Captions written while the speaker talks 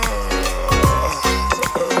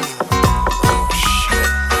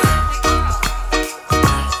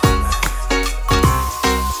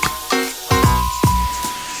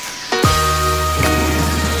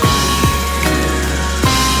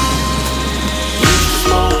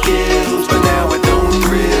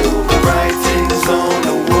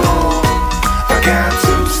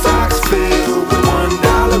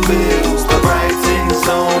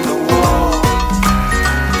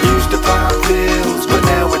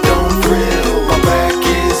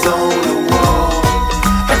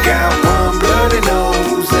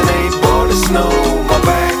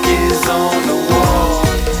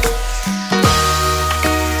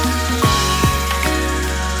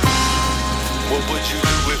What would you do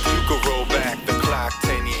if you could roll back the clock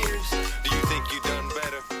 10 years? Do you think you done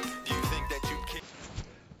better? Do you think that you can?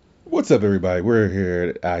 What's up, everybody? We're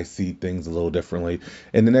here at I See Things a Little Differently.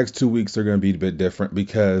 And the next 2 weeks are going to be a bit different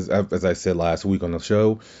because, as I said last week on the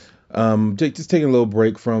show, just taking a little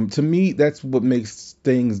break from, to me, that's what makes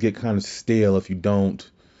things get kind of stale if you don't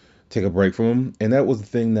take a break from them. And that was the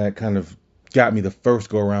thing that kind of got me the first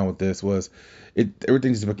go around with this was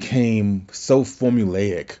everything just became so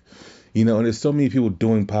formulaic. And there's so many people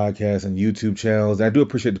doing podcasts and YouTube channels. And I do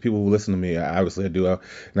appreciate the people who listen to me. Obviously, I do. And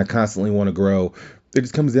I constantly want to grow. It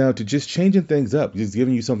just comes down to just changing things up, just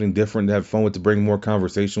giving you something different to have fun with, to bring more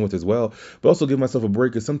conversation with as well. But also give myself a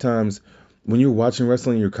break, because sometimes when you're watching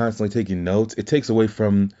wrestling, you're constantly taking notes. It takes away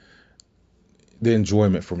from the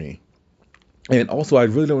enjoyment for me. And also, I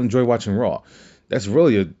really don't enjoy watching Raw. That's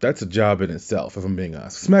a job in itself, if I'm being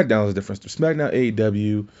honest. SmackDown is a difference. SmackDown,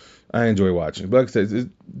 AEW, I enjoy watching. But like I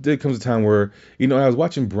said, there comes a time where, I was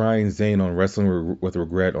watching Brian Zane on Wrestling with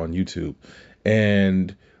Regret on YouTube.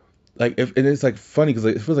 And it's like funny because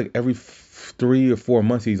it feels like every 3 or 4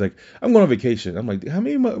 months he's like, I'm going on vacation. I'm like, how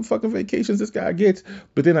many fucking vacations this guy gets?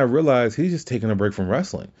 But then I realize he's just taking a break from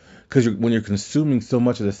wrestling, because when you're consuming so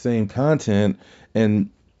much of the same content and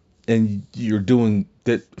you're doing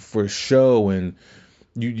that for a show, and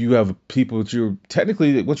you have people that you're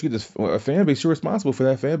technically, once you get a fan base, you're responsible for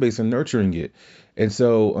that fan base and nurturing it. And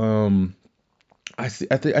so I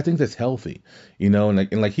think that's healthy, and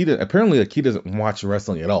he apparently he doesn't watch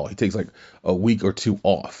wrestling at all. He takes like a week or 2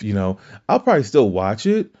 off. I'll probably still watch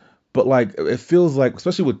it, but it feels like,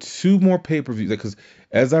 especially with 2 more pay-per-views, because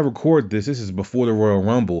as I record this is before the Royal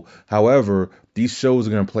Rumble. However, these shows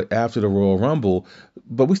are going to play after the Royal Rumble,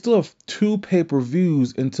 but we still have 2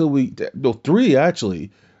 pay-per-views until 3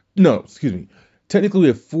 actually. No, excuse me. Technically, we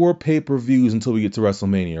have 4 pay-per-views until we get to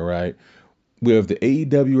WrestleMania, right? We have the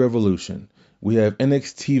AEW Revolution. We have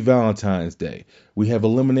NXT Valentine's Day. We have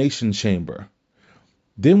Elimination Chamber.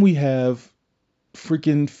 Then we have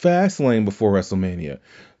freaking Fastlane before WrestleMania.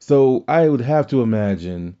 So I would have to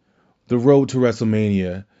imagine the road to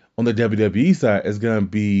WrestleMania on the WWE side is going to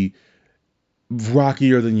be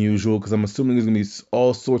rockier than usual, because I'm assuming there's going to be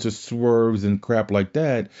all sorts of swerves and crap like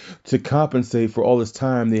that to compensate for all this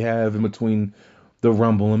time they have in between the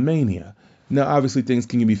Rumble and Mania. Now, obviously, things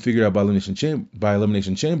can be figured out by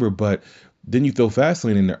Elimination Chamber, but then you throw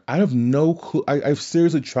Fastlane in there. I have no clue. I've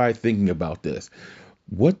seriously tried thinking about this.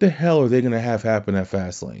 What the hell are they going to have happen at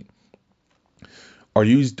Fastlane? Are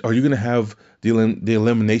you going to have the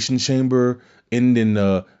Elimination Chamber end in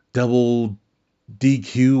a double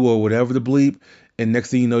DQ or whatever the bleep, and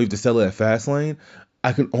next thing you know, you have to sell it at Fastlane?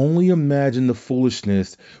 I can only imagine the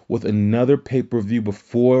foolishness with another pay-per-view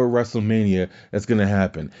before WrestleMania that's going to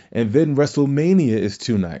happen. And then WrestleMania is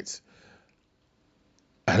 2 nights.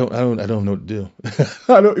 I don't know what to do.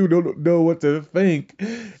 I don't even know what to think.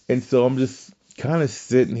 And so I'm just kind of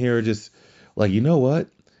sitting here just like, you know what?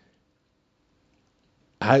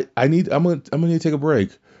 I'm gonna need to take a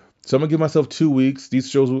break. So I'm gonna give myself 2 weeks. These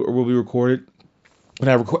shows will be recorded.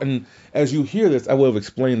 And as you hear this, I will have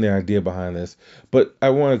explained the idea behind this, but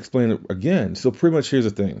I want to explain it again. So pretty much here's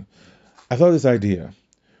the thing. I thought this idea.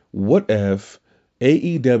 What if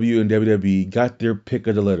AEW and WWE got their pick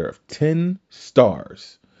of the litter of 10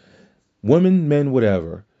 stars? Women, men,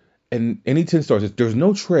 whatever. And any 10 stars. There's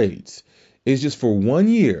no trades. It's just for 1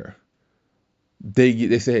 year.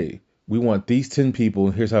 They say, hey, we want these 10 people,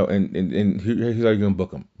 and here's how here's how you're gonna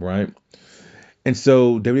book them, right? And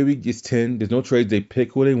so WWE gets 10. There's no trades. They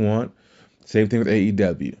pick who they want. Same thing with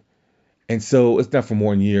AEW. And so it's not for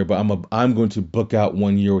more than a year, but I'm going to book out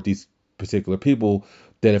 1 year with these particular people,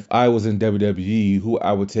 that if I was in WWE, who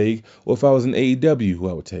I would take, or if I was in AEW, who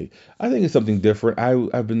I would take. I think it's something different.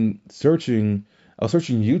 I've been searching. I was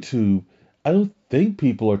searching YouTube. I don't think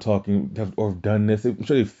people are talking or have done this. I'm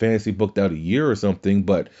sure they fancy booked out a year or something,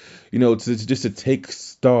 but it's just to take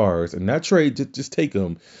stars and not trade, just take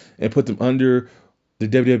them and put them under the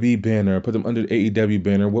WWE banner, put them under the AEW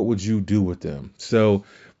banner. What would you do with them? So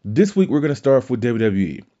this week we're gonna start off with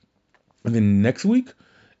WWE, and then next week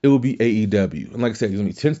it will be AEW. And like I said, there's gonna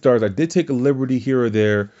be 10 stars. I did take a liberty here or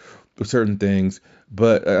there with certain things.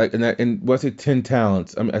 But when I say 10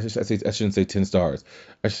 talents, I shouldn't say 10 stars.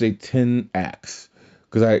 I should say 10 acts,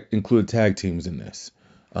 because I included tag teams in this,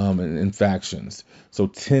 and factions. So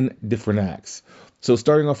 10 different acts. So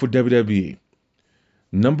starting off with WWE.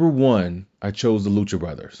 Number 1, I chose the Lucha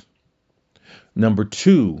Brothers. Number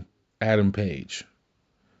 2, Adam Page.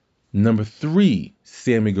 Number 3,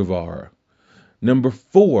 Sammy Guevara. Number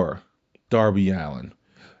 4, Darby Allin.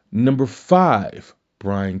 Number 5,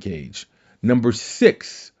 Brian Cage. Number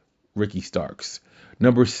 6, Ricky Starks.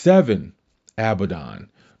 Number 7, Abaddon.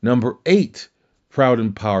 Number 8, Proud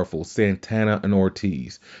and Powerful, Santana and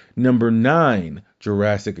Ortiz. Number 9,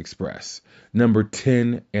 Jurassic Express. Number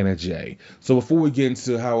 10, Anna Jay. So before we get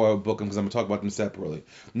into how I book them, because I'm going to talk about them separately.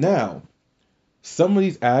 Now, some of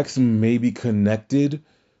these acts may be connected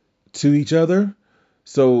to each other,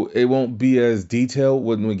 so it won't be as detailed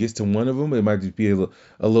when it gets to one of them. It might just be a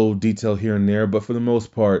little detail here and there, but for the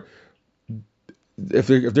most part, if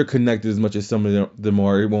they're connected as much as some of them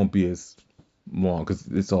are, it won't be as long because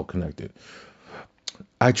it's all connected.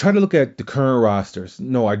 I try to look at the current rosters.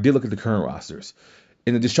 No, I did look at the current rosters,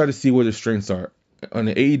 and I just try to see where the strengths are. On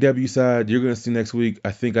the AEW side, you're going to see next week,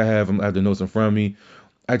 I think I have them. I have the notes in front of me.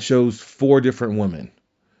 I chose 4 different women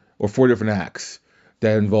or 4 different acts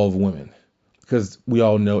that involve women because we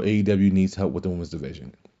all know AEW needs help with the women's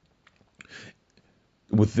division.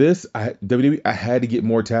 With this, WWE, I had to get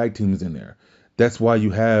more tag teams in there. That's why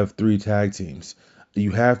you have 3 tag teams.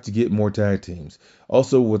 You have to get more tag teams.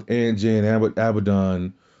 Also, with Anjay and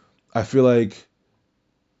Abaddon, I feel like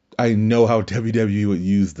I know how WWE would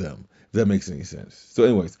use them, if that makes any sense. So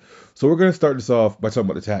anyways, so we're going to start this off by talking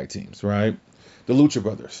about the tag teams, right? The Lucha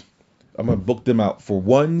Brothers. I'm going to book them out for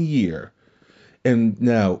 1 year. And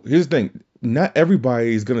now, here's the thing. Not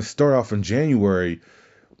everybody is going to start off in January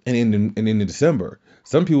and in December.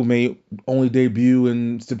 Some people may only debut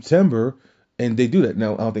in September, and they do that.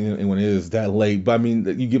 Now, I don't think anyone is that late, but I mean,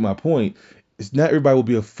 you get my point. It's not everybody will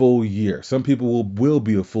be a full year. Some people will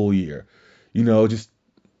be a full year. You know, just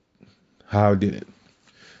how I did it.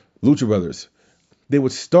 Lucha Brothers, they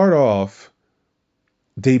would start off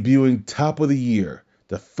debuting top of the year,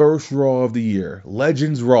 the first Raw of the year,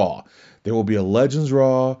 Legends Raw. There will be a Legends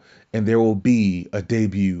Raw, and there will be a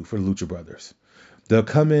debut for the Lucha Brothers. They'll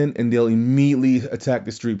come in and they'll immediately attack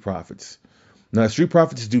the Street Profits. Now, the Street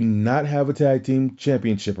Profits do not have a tag team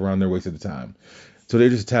championship around their waist at the time, so they're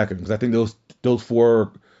just attacking them because I think those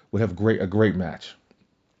 4 would have a great match.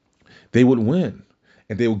 They would win,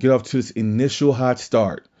 and they would get off to this initial hot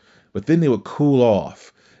start, but then they would cool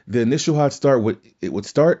off. The initial hot start would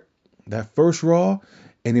start that first Raw,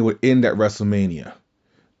 and it would end at WrestleMania.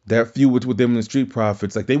 That feud with them and the Street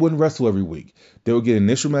Profits, like they wouldn't wrestle every week. They would get an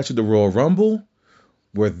initial match at the Royal Rumble,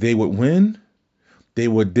 where they would win. They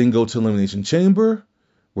would then go to Elimination Chamber,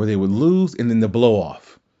 where they would lose, and then the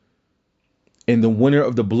blow-off. And the winner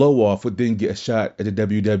of the blow-off would then get a shot at the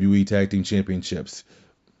WWE Tag Team Championships,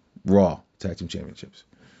 Raw Tag Team Championships.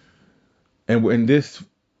 And in this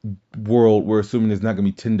world, we're assuming there's not going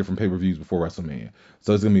to be 10 different pay-per-views before WrestleMania.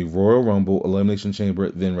 So it's going to be Royal Rumble, Elimination Chamber,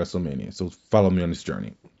 then WrestleMania. So follow me on this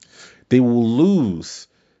journey. They will lose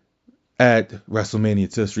at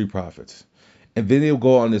WrestleMania to the Street Profits. And then they'll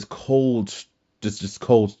go on this cold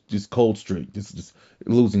streak, just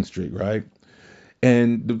losing streak, right?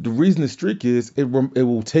 And the reason the streak is, it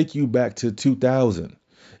will take you back to 2000.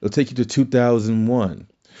 It'll take you to 2001.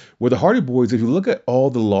 Where the Hardy Boys, if you look at all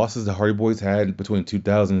the losses the Hardy Boys had between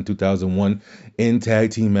 2000 and 2001 in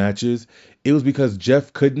tag team matches, it was because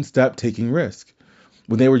Jeff couldn't stop taking risks.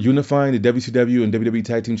 When they were unifying the WCW and WWE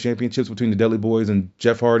Tag Team Championships between the Dudley Boys and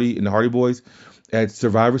Jeff Hardy and the Hardy Boys at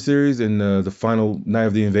Survivor Series in the final night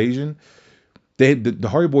of the Invasion, the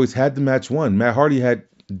Hardy Boys had the match won. Matt Hardy got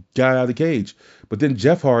out of the cage. But then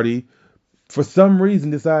Jeff Hardy, for some reason,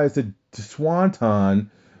 decides to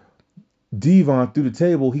swanton Devon through the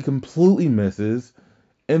table. He completely misses,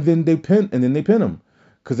 and then they pin him.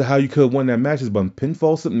 Because of how you could have won that match is by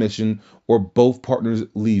pinfall submission or both partners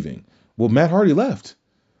leaving. Well, Matt Hardy left.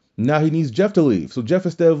 Now he needs Jeff to leave. So Jeff,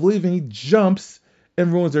 instead of leaving, he jumps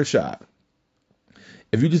and ruins their shot.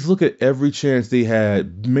 If you just look at every chance they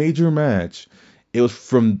had, major match, it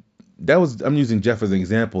was I'm using Jeff as an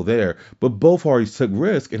example there, but both Hardys took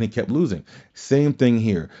risk and they kept losing. Same thing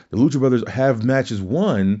here. The Lucha Brothers have matches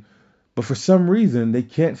won, but for some reason they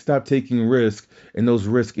can't stop taking risk, and those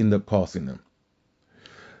risks end up costing them.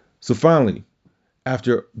 So finally,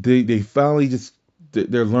 after they finally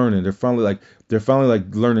they're learning, they're finally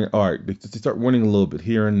learning art. They start winning a little bit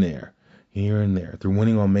here and there. They're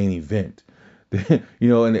winning on main event. And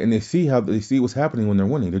they see what's happening when they're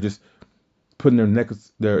winning. They're just putting their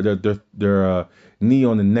knee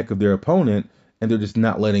on the neck of their opponent, and they're just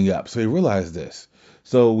not letting up. So they realize this.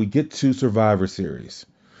 So we get to Survivor Series,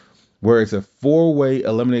 where it's a 4-way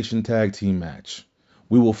elimination tag team match.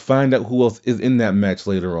 We will find out who else is in that match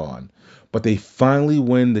later on. But they finally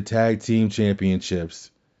win the tag team championships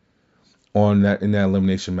in that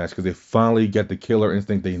elimination match because they finally got the killer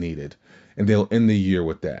instinct they needed. And they'll end the year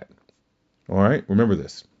with that. All right, remember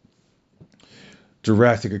this.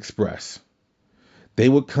 Jurassic Express. They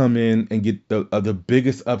would come in and get the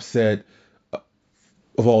biggest upset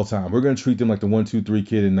of all time. We're going to treat them like the 1-2-3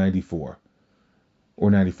 Kid in '94.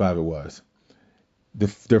 or 95 it was.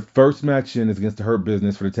 Their first match in is against the Hurt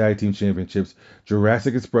Business for the Tag Team Championships.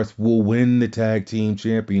 Jurassic Express will win the Tag Team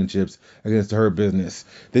Championships against the Hurt Business.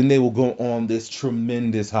 Then they will go on this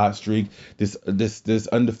tremendous hot streak, this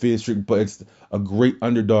undefeated streak, but it's a great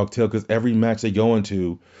underdog tale because every match they go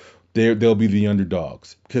into, they'll be the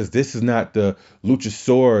underdogs. Because this is not the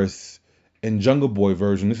Luchasaurus and Jungle Boy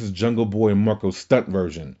version. This is Jungle Boy and Marco Stunt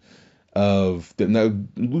version of the now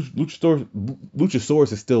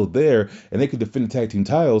Luchasaurus is still there and they could defend the tag team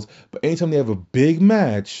titles, but anytime they have a big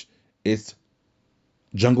match, it's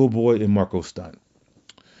Jungle Boy and Marco Stunt.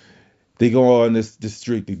 They go on this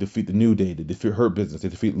streak. They defeat the New Day. They defeat Hurt Business. They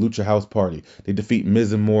defeat Lucha House Party. They defeat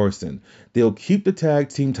Miz and Morrison. They'll keep the tag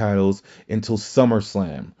team titles until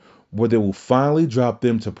SummerSlam, where they will finally drop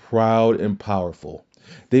them to Proud and Powerful.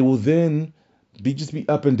 They will then be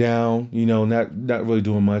up and down, not really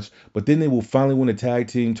doing much. But then they will finally win a tag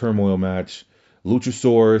team turmoil match,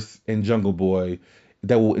 Luchasaurus and Jungle Boy,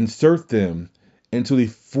 that will insert them into the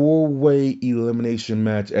 4-way elimination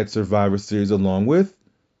match at Survivor Series along with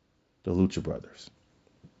the Lucha Brothers.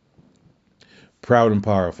 Proud and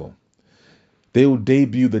Powerful. They will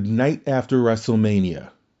debut the night after WrestleMania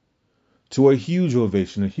to a huge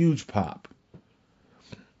ovation, a huge pop.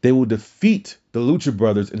 They will defeat the Lucha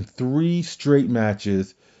Brothers in 3 straight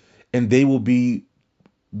matches, and they will be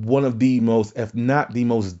one of the most, if not the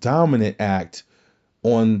most dominant act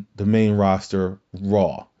on the main roster,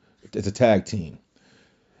 Raw. It's a tag team.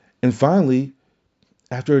 And finally,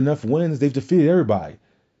 after enough wins, they've defeated everybody.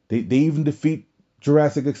 They even defeat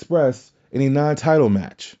Jurassic Express in a non-title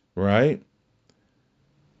match, right?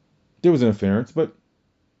 There was interference, but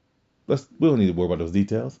we don't need to worry about those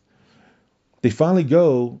details. They finally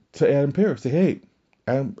go to Adam Pearce. Say, hey,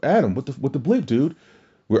 Adam, what the bleep, dude?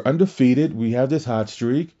 We're undefeated. We have this hot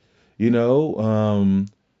streak. We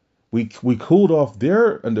cooled off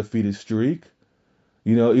their undefeated streak.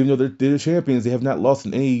 Even though they're the champions, they have not lost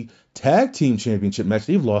in any tag team championship match.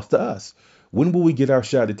 They've lost to us. When will we get our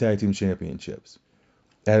shot at tag team championships?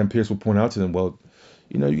 Adam Pearce will point out to them, well,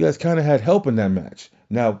 you guys kind of had help in that match.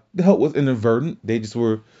 Now, the help was inadvertent. They just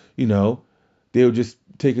were, they were just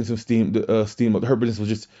taking some steam. The Hurt Business was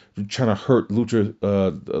just trying to hurt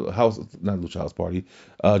Lucha House Party,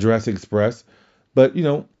 Jurassic Express. But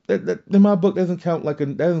that in my book doesn't count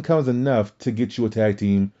as enough to get you a tag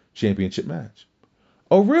team championship match.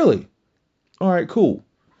 Oh, really? All right, cool.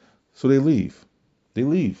 So they leave.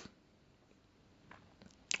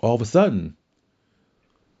 All of a sudden,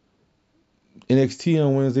 NXT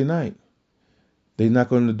on Wednesday night, they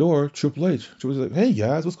knock on the door. Triple H. Triple H is like, hey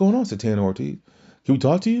guys, what's going on, Santana Ortiz? Can we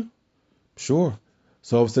talk to you? Sure.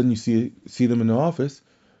 So all of a sudden you see them in the office.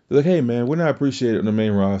 They're like, hey man, we're not appreciated on the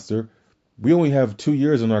main roster. We only have 2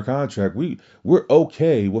 years on our contract. We're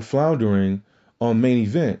okay with floundering on main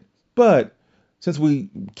event. But since we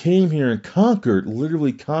came here and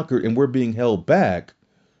literally conquered, and we're being held back,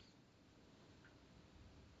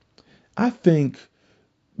 I think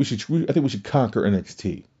we should conquer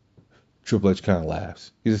NXT. Triple H kind of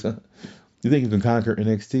laughs. He says, you think you can conquer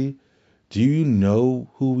NXT? Do you know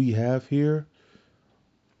who we have here?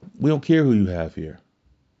 We don't care who you have here.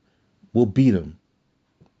 We'll beat them.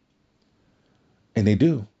 And they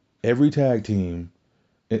do. Every tag team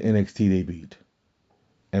in NXT they beat.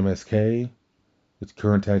 MSK, its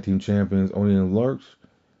current tag team champions, Oni and Lurch.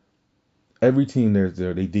 Every team there,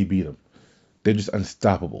 they beat them. They're just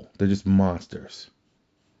unstoppable. They're just monsters.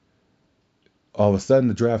 All of a sudden,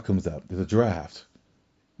 the draft comes up. There's a draft.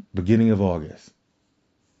 Beginning of August.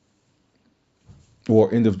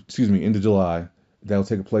 Or end of July. That'll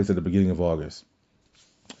take place at the beginning of August.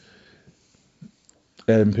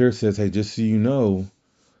 Adam Pearce says, hey, just so you know,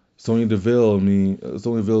 Sonya Deville's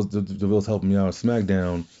helping me out on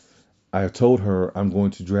SmackDown. I told her I'm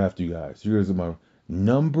going to draft you guys. You guys are my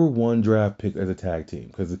number 1 draft pick as a tag team.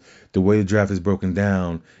 Because the way the draft is broken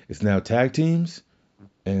down, it's now tag teams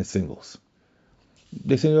and singles.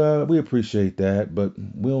 They say, we appreciate that, but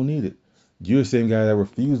we don't need it. You're the same guy that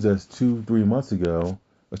refused us 2 months ago,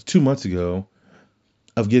 of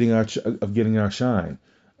getting our shine, of getting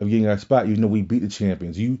our spot. You know we beat the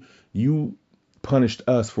champions. You punished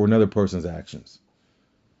us for another person's actions.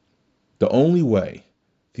 The only way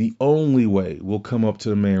we'll come up to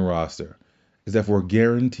the main roster is if we're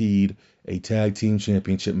guaranteed a tag team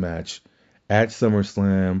championship match at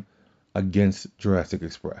SummerSlam against Jurassic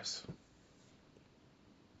Express.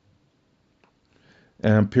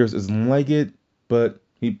 And Pearce doesn't like it, but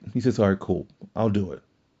he says, all right, cool, I'll do it.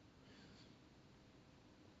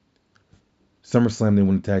 SummerSlam, they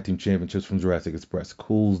win the tag team championships from Jurassic Express.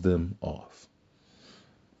 Cools them off.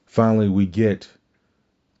 Finally, we get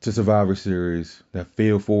to Survivor Series, that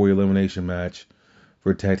fatal four-way elimination match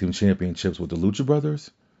for tag team championships with the Lucha Brothers,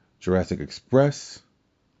 Jurassic Express,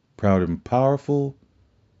 Proud and Powerful,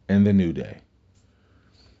 and the New Day.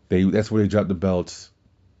 That's where they dropped the belts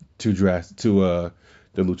to the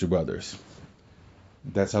Lucha Brothers.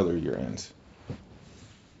 That's how their year ends.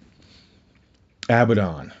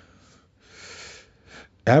 Abaddon.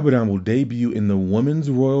 Abaddon will debut in the Women's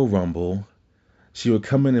Royal Rumble. She would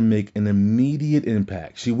come in and make an immediate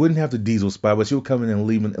impact. She wouldn't have the Diesel spot, but she would come in and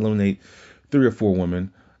eliminate 3 or 4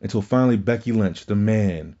 women until finally Becky Lynch, the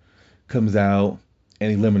man, comes out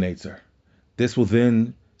and eliminates her. This will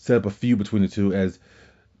then set up a feud between the two as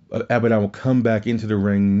Abaddon will come back into the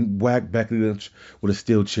ring, whack Becky Lynch with a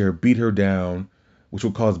steel chair, beat her down, which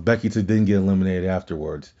will cause Becky to then get eliminated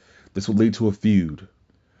afterwards. This would lead to a feud.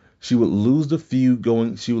 She would lose the feud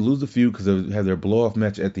because they had their blow-off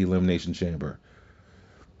match at the Elimination Chamber.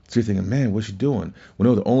 So you're thinking, man, what's she doing? Well,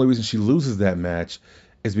 no, the only reason she loses that match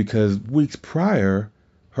is because weeks prior,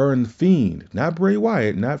 her and The Fiend, not Bray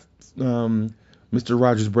Wyatt, not Mr.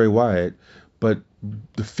 Rogers Bray Wyatt, but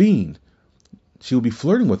The Fiend, she will be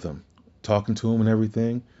flirting with him, talking to him and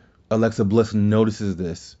everything. Alexa Bliss notices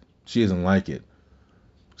this. She doesn't like it.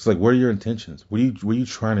 It's like, what are your intentions? What are you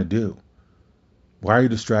trying to do? Why are you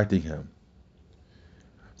distracting him?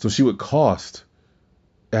 So she would cost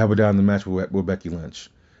Abaddon the match with Becky Lynch.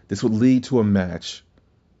 This would lead to a match.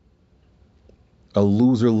 A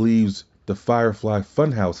loser leaves the Firefly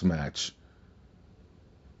Funhouse match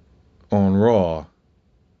on Raw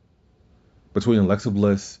between Alexa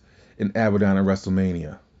Bliss and Abaddon at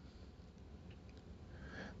WrestleMania.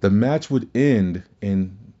 The match would end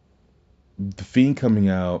in The Fiend coming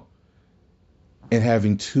out and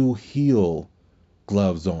having 2 heel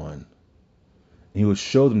gloves on. And he would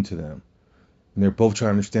show them to them. And they're both trying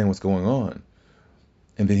to understand what's going on.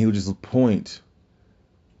 And then he would just point,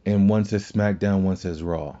 and one says SmackDown, one says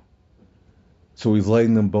Raw. So he's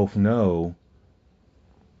letting them both know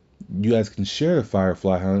you guys can share the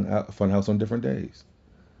Firefly Funhouse on different days.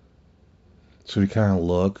 So we kind of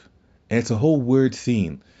look, and it's a whole weird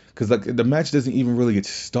scene because like the match doesn't even really get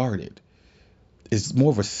started. It's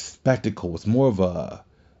more of a spectacle. It's more of a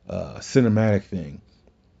cinematic thing.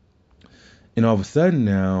 And all of a sudden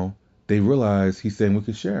now they realize he's saying we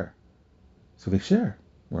could share, so they share.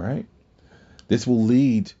 Right? This will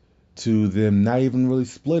lead to them not even really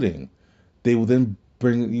splitting. They will then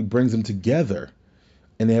he brings them together,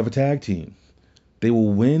 and they have a tag team. They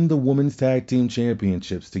will win the women's tag team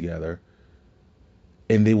championships together,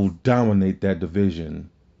 and they will dominate that division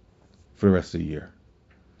for the rest of the year.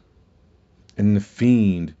 And the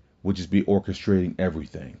Fiend will just be orchestrating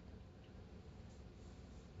everything.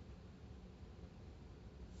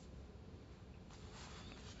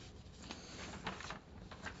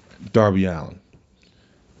 Darby Allin.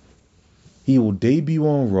 He will debut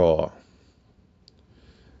on Raw.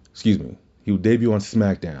 He will debut on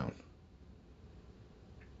SmackDown.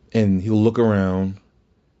 And he'll look around.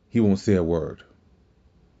 He won't say a word.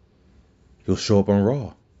 He'll show up on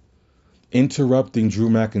Raw, interrupting Drew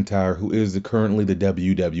McIntyre, who is currently the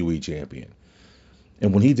WWE champion.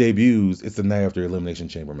 And when he debuts, it's the night after Elimination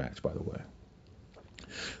Chamber match, by the way.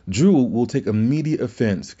 Drew will take immediate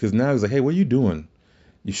offense because now he's like, hey, what are you doing?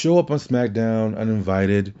 You show up on SmackDown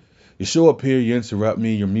uninvited. You show up here, you interrupt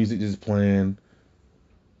me, your music is playing.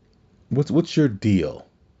 What's your deal?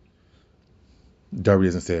 Darby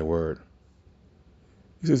doesn't say a word.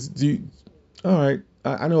 He says, all right,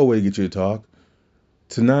 I know a way to get you to talk.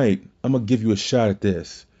 Tonight, I'm going to give you a shot at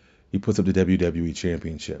this. He puts up the WWE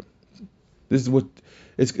Championship. This is what,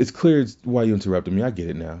 it's clear why you interrupted me. I get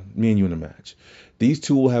it now. Me and you in a match. These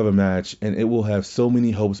two will have a match, and it will have so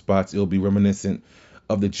many hope spots. It'll be reminiscent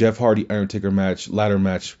of the Jeff Hardy Undertaker ladder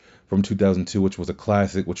match from 2002, which was a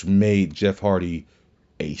classic, which made Jeff Hardy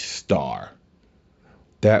a star.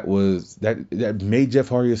 That made Jeff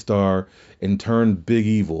Hardy a star and turned Big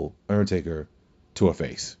Evil Undertaker to a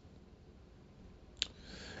face.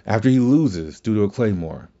 After he loses due to a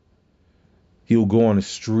Claymore, he will go on a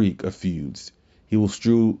streak of feuds. He will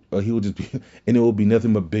just be, and it will be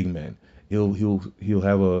nothing but big men. He'll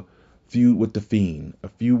have a feud with The Fiend, a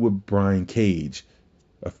feud with Brian Cage,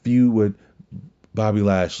 a feud with Bobby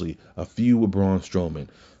Lashley, a feud with Braun Strowman,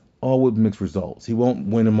 all with mixed results. He won't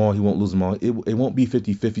win them all. He won't lose them all. It won't be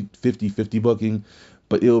 50-50 booking,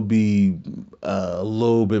 but it'll be a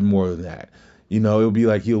little bit more than that. It'll be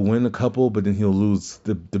like he'll win a couple, but then he'll lose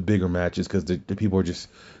the bigger matches because the people are just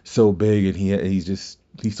so big, and he's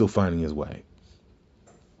still finding his way.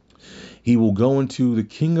 He will go into the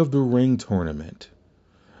King of the Ring tournament,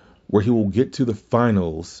 where he will get to the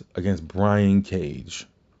finals against Brian Cage.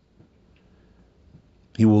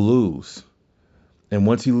 He will lose. And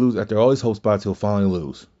once he loses, after all his hope spots, he'll finally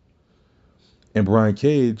lose. And Brian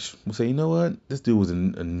Cage will say, you know what? This dude was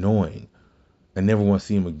annoying. I never want to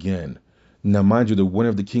see him again. Now, mind you, the winner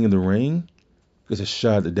of the King of the Ring gets a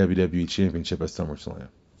shot at the WWE Championship at SummerSlam.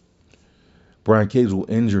 Brian Cage will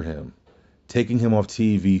injure him, taking him off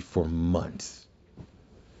TV for months.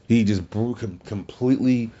 He just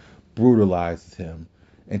completely brutalizes him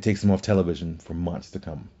and takes him off television for months to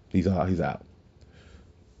come. He's out. He's out.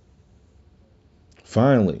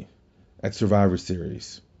 Finally, at Survivor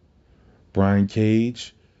Series, Brian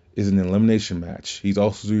Cage is in an elimination match. He's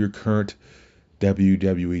also your current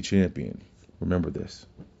WWE champion. Remember this.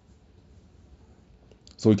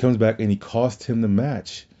 So he comes back and he costs him the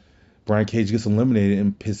match. Brian Cage gets eliminated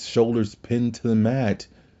and his shoulders pinned to the mat.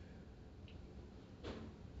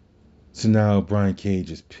 So now Brian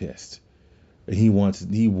Cage is pissed. And he wants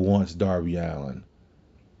Darby Allin.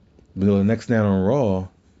 But the next night on Raw,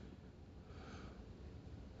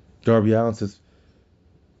 Darby Allin says,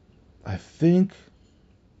 I think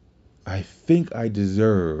I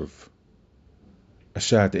deserve a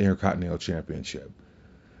shot at the Intercontinental Championship.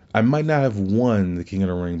 I might not have won the King of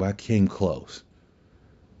the Ring, but I came close.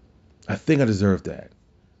 I think I deserve that.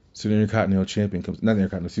 So the Intercontinental Champion comes, not the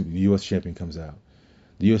Intercontinental, the U.S. Champion comes out.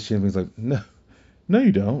 The U.S. Champion's like, no,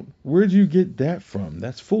 you don't. Where'd you get that from?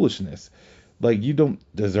 That's foolishness. Like, you don't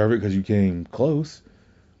deserve it because you came close.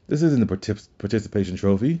 This isn't a participation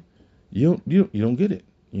trophy. You don't get it.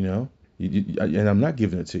 You know, and I'm not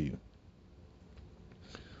giving it to you.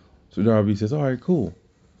 So Darby says, all right, cool.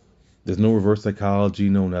 There's no reverse psychology,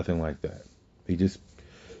 no nothing like that. He just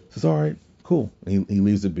says, all right, cool. And he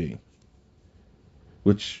leaves it be.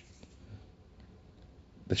 Which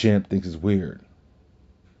the champ thinks is weird.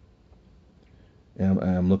 And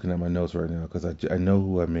I'm looking at my notes right now because I know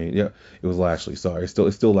who I made. Yeah, it was Lashley. Sorry, it's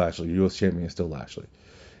still Lashley. Your U.S. champion is still Lashley.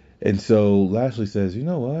 And so Lashley says, you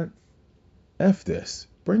know what? F this.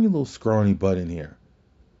 Bring your little scrawny butt in here.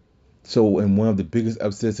 So in one of the biggest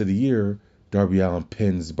upsets of the year, Darby Allin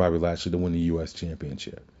pins Bobby Lashley to win the U.S.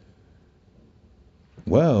 Championship.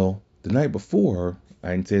 Well, the night before,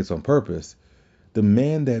 I didn't say this on purpose, the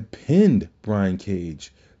man that pinned Brian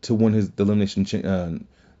Cage to win the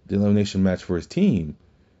elimination match for his team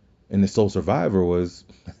and the sole survivor was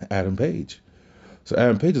Adam Page. So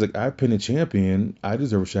Adam Page is like, I pinned a champion, I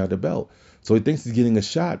deserve a shot at the belt. So he thinks he's getting a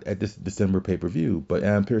shot at this December pay-per-view. But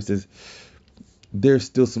Adam Pearce says, there's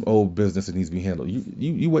still some old business that needs to be handled.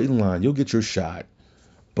 You wait in line, you'll get your shot.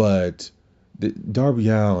 But Darby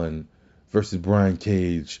Allin versus Brian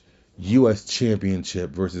Cage, U.S. Championship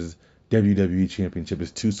versus WWE Championship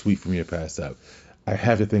is too sweet for me to pass up. I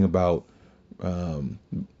have to think about the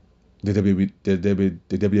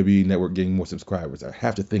WWE Network getting more subscribers. I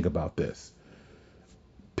have to think about this.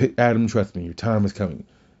 Adam, trust me, your time is coming.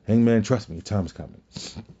 Hangman, trust me, your time is coming.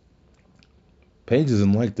 Page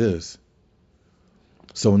isn't like this.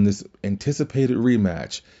 So in this anticipated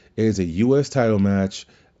rematch, it is a U.S. title match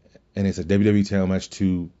and it's a WWE title match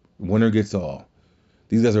to winner gets all.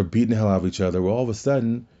 These guys are beating the hell out of each other. Well, all of a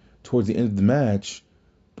sudden, towards the end of the match,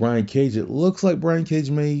 it looks like Brian Cage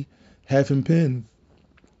may have him pinned.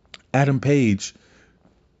 Adam Page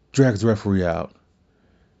drags the referee out.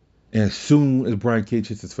 And as soon as Brian Cage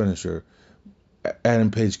hits his finisher,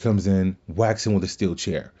 Adam Page comes in, whacks him with a steel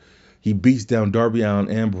chair. He beats down Darby Allin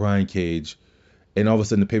and Brian Cage. And all of a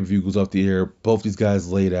sudden, the pay-per-view goes off the air. Both these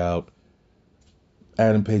guys laid out.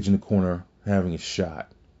 Adam Page in the corner having a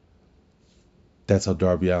shot. That's how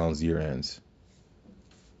Darby Allin's year ends.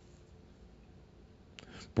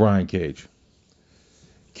 Brian Cage.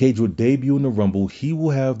 Cage will debut in the Rumble. He will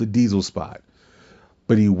have the Diesel spot.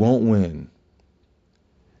 But he won't win.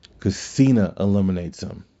 Because Cena eliminates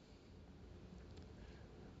him.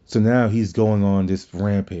 So now he's going on this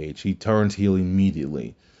rampage. He turns heel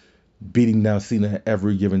immediately. Beating down Cena at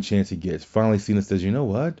every given chance he gets. Finally, Cena says, you know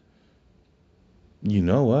what?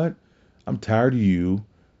 I'm tired of you.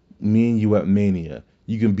 Me and you at Mania.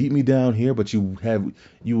 You can beat me down here, but you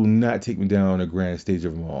will not take me down on the grand stage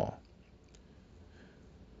of them all.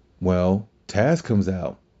 Well, Taz comes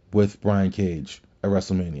out with Brian Cage at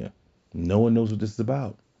WrestleMania. No one knows what this is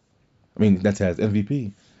about. I mean, that's Taz,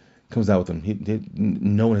 MVP. Comes out with him.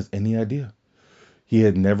 No one has any idea. He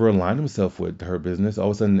had never aligned himself with Hurt Business.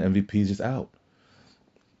 All of a sudden, MVP is just out.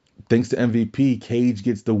 Thanks to MVP, Cage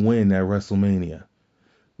gets the win at WrestleMania.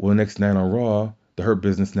 Well, next night on Raw, the Hurt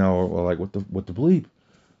Business now are like, what the bleep?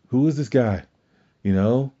 Who is this guy?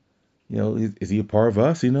 Is he a part of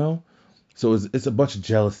us? So it's a bunch of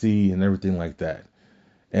jealousy and everything like that.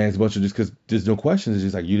 And it's a bunch of just because there's no questions. It's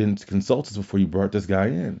just like you didn't consult us before you brought this guy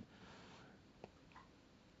in.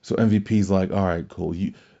 So MVP's like, all right, cool.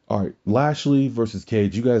 All right, Lashley versus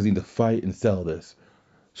Cage. You guys need to fight and sell this.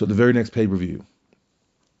 So the very next pay-per-view,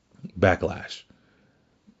 Backlash.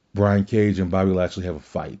 Brian Cage and Bobby Lashley have a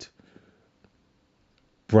fight.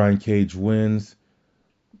 Brian Cage wins,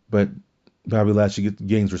 but Bobby Lashley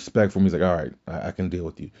gains respect from him. He's like, all right, I can deal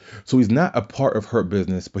with you. So he's not a part of Hurt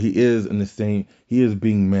Business, but he is in the same. He is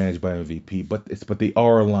being managed by MVP, but they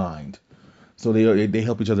are aligned. So they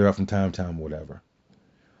help each other out from time to time, whatever.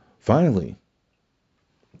 Finally,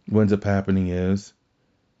 what ends up happening is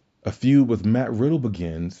a feud with Matt Riddle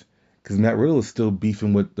begins because Matt Riddle is still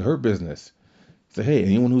beefing with the Hurt Business. So hey,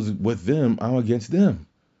 anyone who's with them, I'm against them.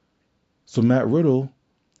 So Matt Riddle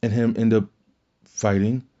and him end up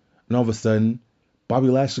fighting, and all of a sudden, Bobby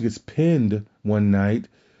Lashley gets pinned one night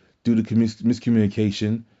due to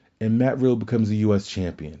miscommunication, and Matt Riddle becomes the U.S.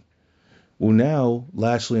 champion. Well, now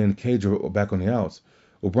Lashley and Cage are back on the outs.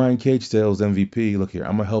 Well, Brian Cage tells MVP, look here,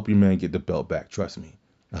 I'm going to help your man get the belt back. Trust me.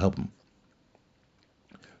 I'll help him.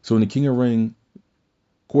 So in the King of Ring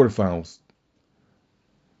quarterfinals,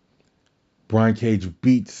 Brian Cage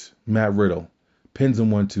beats Matt Riddle, pins him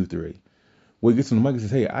 1, 2, 3. Well, he gets on the mic and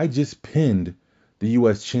says, hey, I just pinned the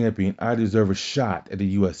U.S. champion. I deserve a shot at the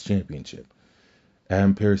U.S. championship.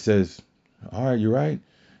 Adam Pearce says, all right, you're right.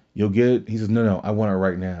 You'll get it. He says, no, I want it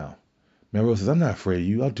right now. Matt Riddle says, I'm not afraid of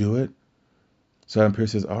you. I'll do it. So Adam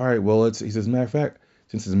Pearce says, all right, well, he says, matter of fact,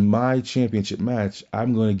 since it's my championship match,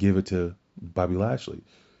 I'm going to give it to Bobby Lashley.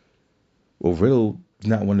 Well, Riddle does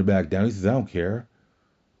not want to back down. He says, I don't care.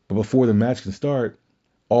 But before the match can start,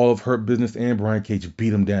 all of Hurt Business and Brian Cage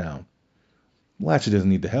beat him down. Lashley doesn't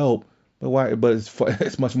need the help, but why? But it's fun,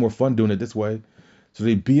 it's much more fun doing it this way. So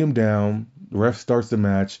they beat him down. The ref starts the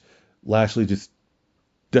match. Lashley just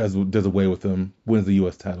does away with him, wins the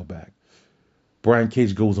U.S. title back. Brian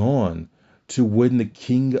Cage goes on to win the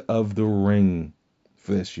King of the Ring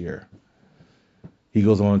for this year. He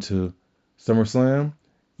goes on to SummerSlam.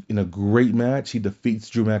 In a great match, he defeats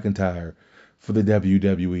Drew McIntyre for the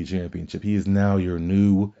WWE Championship. He is now your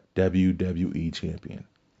new WWE Champion.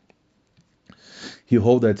 He'll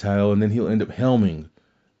hold that title, and then he'll end up helming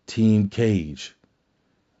Team Cage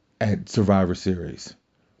at Survivor Series.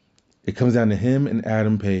 It comes down to him and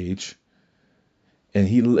Adam Page, and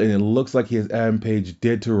it looks like he has Adam Page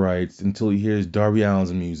dead to rights until he hears Darby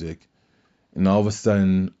Allin's music, and all of a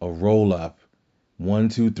sudden, a roll-up. 1,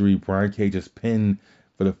 2, 3, Brian Cage is pinned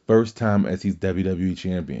for the first time as he's WWE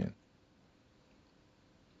Champion.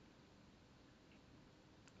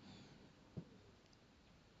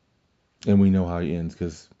 And we know how he ends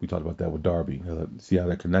because we talked about that with Darby. See how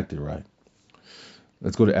that connected, right?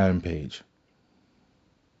 Let's go to Adam Page.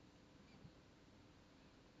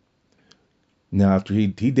 Now, after he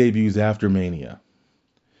debuts after Mania,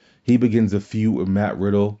 he begins a feud with Matt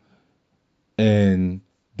Riddle, and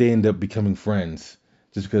they end up becoming friends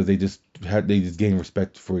just because they just gain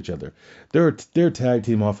respect for each other. They're a tag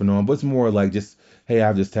team off and on, but it's more like just, hey, I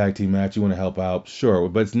have this tag team match, you want to help out, sure,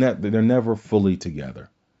 but they're never fully together.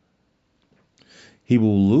 He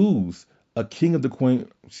will lose a King of the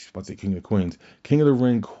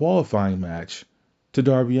Ring qualifying match to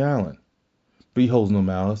Darby Allin, but he holds no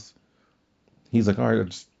malice. He's like, all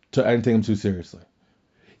right, I didn't take him too seriously.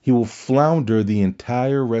 He will flounder the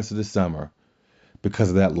entire rest of the summer because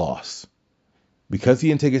of that loss. Because he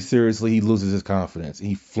didn't take it seriously, he loses his confidence.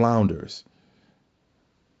 He flounders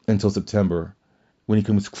until September when he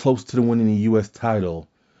comes close to winning the U.S. title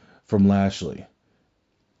from Lashley.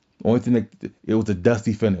 Only thing it was a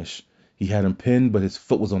dusty finish. He had him pinned, but his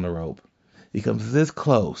foot was on the rope. He comes this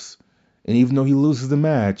close, and even though he loses the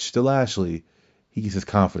match to Lashley, he gets his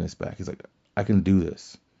confidence back. He's like, I can do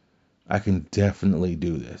this. I can definitely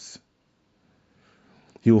do this.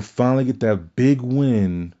 He will finally get that big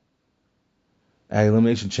win at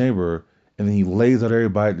Elimination Chamber, and then he lays out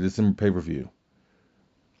everybody at the December pay-per-view.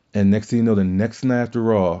 And next thing you know, the next night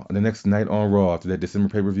on Raw, after that December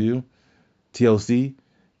pay-per-view, TLC,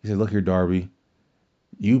 he said, look here, Darby,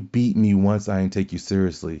 you beat me once, I didn't take you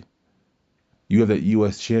seriously. You have that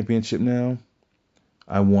U.S. championship now.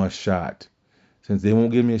 I want a shot. Since they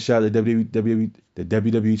won't give me a shot at the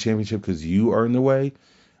WWE championship because you are in the way,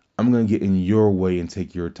 I'm going to get in your way and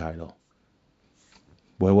take your title.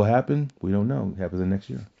 What will happen? We don't know. It happens the next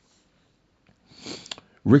year.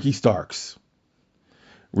 Ricky Starks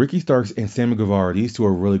and Sammy Guevara, these two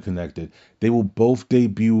are really connected. They will both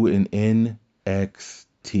debut in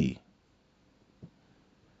NXT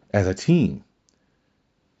as a team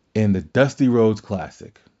in the Dusty Rhodes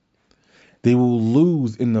Classic. They will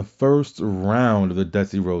lose in the first round of the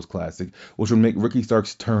Dusty Rhodes Classic, which will make Ricky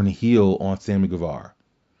Starks turn heel on Sammy Guevara.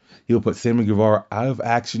 He'll put Sammy Guevara out of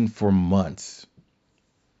action for months.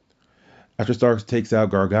 After Starks takes out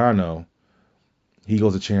Gargano, he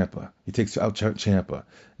goes to Ciampa. He takes out Ciampa.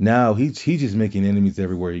 Now he's just making enemies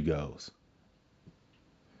everywhere he goes.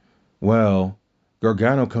 Well,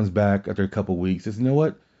 Gargano comes back after a couple weeks. Says, you know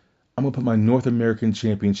what? I'm gonna put my North American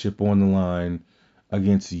Championship on the line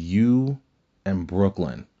against you and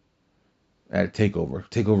Brooklyn at Takeover.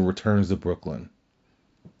 Takeover returns to Brooklyn.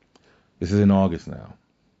 This is in August now.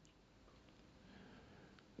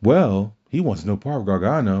 Well, he wants no part of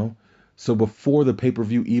Gargano, so before the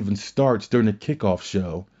pay-per-view even starts during the kickoff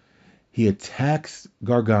show, he attacks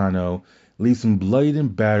Gargano, leaves him bloodied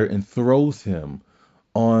and battered, and throws him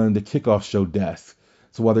on the kickoff show desk.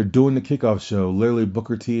 So while they're doing the kickoff show, literally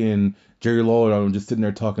Booker T and Jerry Lawler are just sitting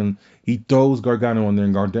there talking. He throws Gargano on there,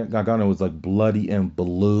 and Gargano is like bloody and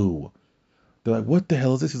blue. They're like, "What the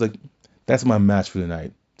hell is this?" He's like, "That's my match for the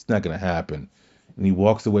night. It's not gonna happen." And he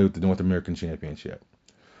walks away with the North American Championship.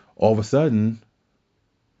 All of a sudden,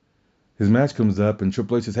 his match comes up, and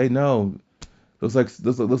Triple H says, "Hey, no, looks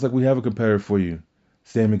like we have a competitor for you."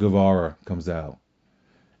 Sammy Guevara comes out,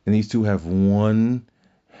 and these two have one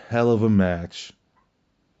hell of a match.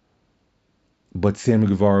 But Sammy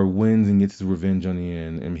Guevara wins and gets his revenge on the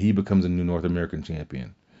end, and he becomes a new North American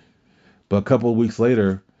champion. But a couple of weeks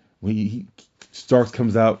later, Starks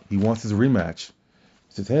comes out. He wants his rematch.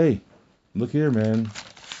 He says, "Hey, look here, man.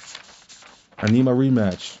 I need my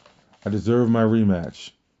rematch. I deserve my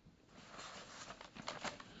rematch."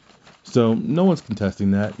 So no one's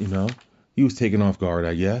contesting that, you know. He was taken off guard,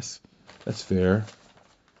 I guess. That's fair.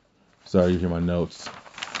 Sorry, you hear my notes.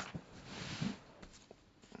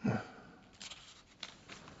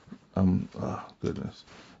 Oh goodness.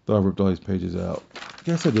 Thought I ripped all these pages out.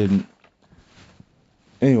 Guess I didn't.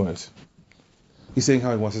 Anyways, he's saying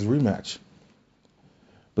how he wants his rematch.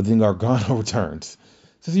 But then Gargano returns.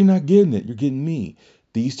 Says, "You're not getting it. You're getting me."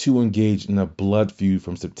 These two engage in a blood feud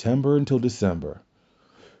from September until December,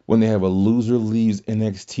 when they have a loser leaves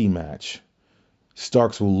NXT match.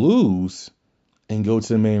 Starks will lose and go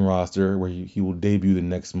to the main roster, where he will debut the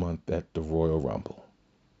next month at the Royal Rumble.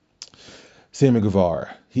 Sammy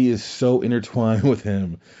Guevara, he is so intertwined with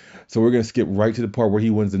him. So we're going to skip right to the part where he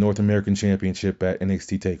wins the North American Championship at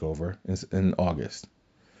NXT TakeOver in August.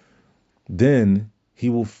 Then he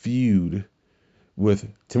will feud with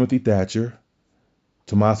Timothy Thatcher,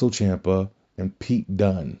 Tommaso Ciampa, and Pete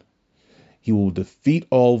Dunne. He will defeat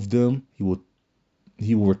all of them. He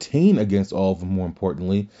will retain against all of them, more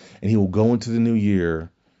importantly, and he will go into the new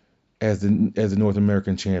year as the North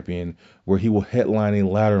American champion, where he will headline a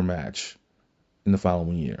ladder match in the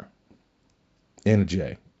following year. Anna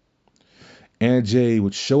Jay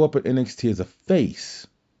would show up at NXT as a face.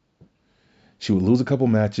 She would lose a couple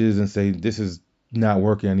matches and say, "This is not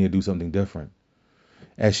working. I need to do something different."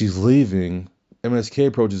 As she's leaving, MSK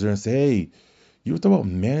approaches her and says, "Hey, you ever thought about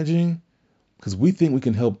managing? Because we think we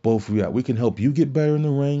can help both of you out. We can help you get better in the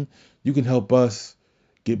ring. You can help us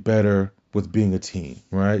get better with being a team,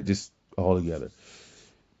 right? Just all together."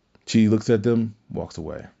 She looks at them, walks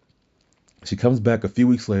away. She comes back a few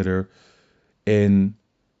weeks later and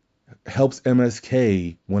helps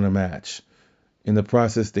MSK win a match. In the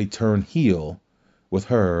process, they turn heel with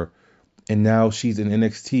her, and now she's in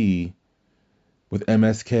NXT with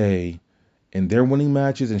MSK, and they're winning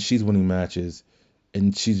matches, and she's winning matches,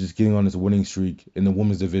 and she's just getting on this winning streak in the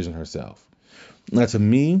women's division herself. Now, to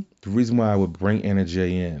me, the reason why I would bring Anna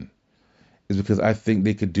Jay in is because I think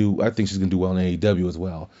she's going to do well in AEW as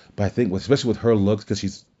well. But I think, especially with her looks, because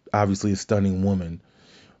she's obviously a stunning woman,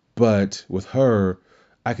 but with her,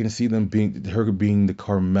 I can see her being the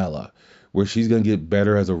Carmella, where she's going to get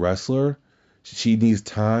better as a wrestler. She needs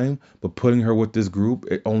time, but putting her with this group,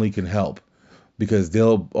 it only can help, because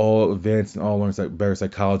they'll all advance and all learn better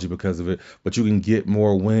psychology because of it. But you can get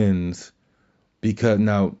more wins, because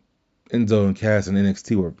now Enzo and Cass and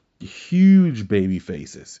NXT were huge baby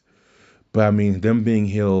faces. But I mean, them being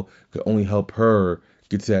heel could only help her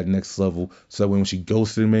get to that next level, so that when she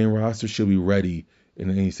goes to the main roster, she'll be ready in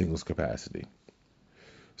any singles capacity.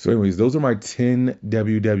 So anyways, those are my 10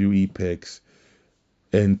 WWE picks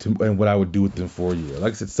and what I would do with them for a year.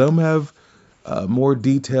 Like I said, some have more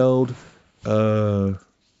detailed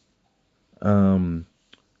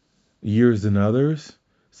years than others.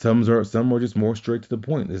 Some are just more straight to the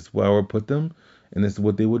point. This is where I would put them, and this is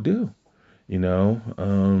what they would do. You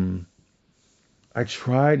know, I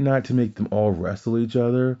tried not to make them all wrestle each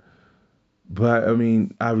other, but I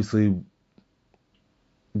mean, obviously,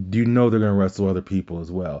 you know they're gonna wrestle other people as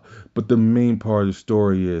well. But the main part of the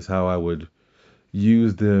story is how I would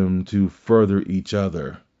use them to further each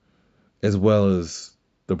other as well as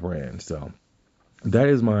the brand. So that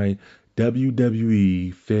is my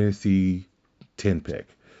WWE Fantasy 10 pick.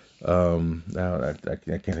 Now I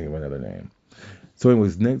can't think of another name. So,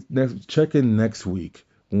 anyways, next check in next week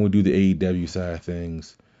when we do the AEW side of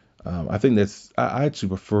things. I think I actually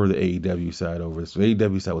prefer the AEW side over this. The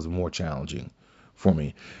AEW side was more challenging for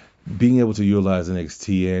me. Being able to utilize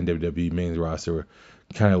NXT and WWE main roster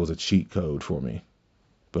kind of was a cheat code for me.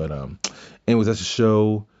 But anyways, that's the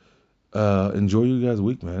show. Enjoy you guys'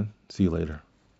 week, man. See you later.